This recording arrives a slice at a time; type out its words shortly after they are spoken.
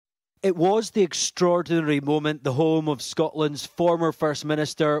It was the extraordinary moment the home of Scotland's former First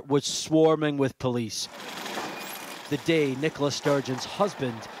Minister was swarming with police. The day Nicola Sturgeon's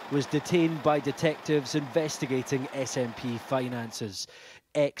husband was detained by detectives investigating SNP finances.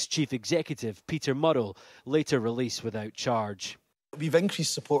 Ex-Chief Executive Peter Murrell later released without charge. We've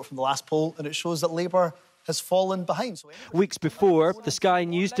increased support from the last poll and it shows that Labour has fallen behind. Weeks before, the Sky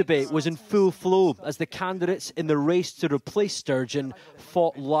News debate was in full flow as the candidates in the race to replace Sturgeon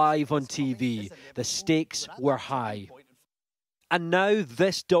fought live on TV. The stakes were high. And now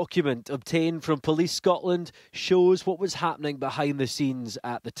this document obtained from Police Scotland shows what was happening behind the scenes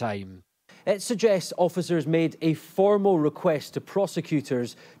at the time. It suggests officers made a formal request to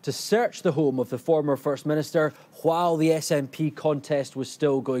prosecutors to search the home of the former First Minister while the SNP contest was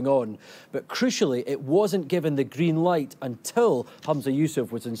still going on. But crucially, it wasn't given the green light until Humza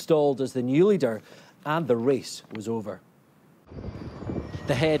Yousaf was installed as the new leader and the race was over.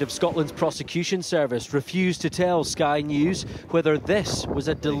 The head of Scotland's prosecution service refused to tell Sky News whether this was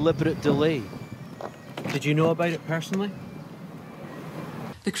a deliberate delay. Did you know about it personally?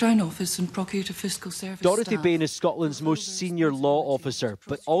 The Crown Office and Prosecutor Fiscal Service Dorothy staff. Bain is Scotland's most senior law officer,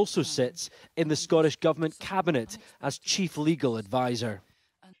 but also sits in the Scottish Government Cabinet as Chief Legal Advisor.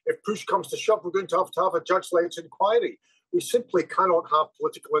 If push comes to shove, we're going to have a judge-led inquiry. We simply cannot have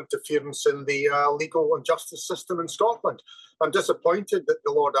political interference in the legal and justice system in Scotland. I'm disappointed that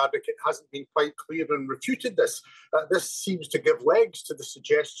the Lord Advocate hasn't been quite clear and refuted this. This seems to give legs to the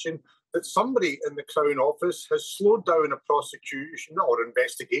suggestion that somebody in the Crown Office has slowed down a prosecution, or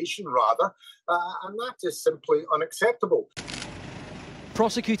investigation rather, and that is simply unacceptable.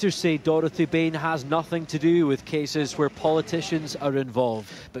 Prosecutors say Dorothy Bain has nothing to do with cases where politicians are involved,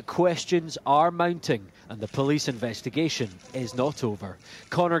 but questions are mounting and the police investigation is not over.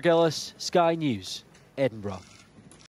 Conor Gillis, Sky News, Edinburgh.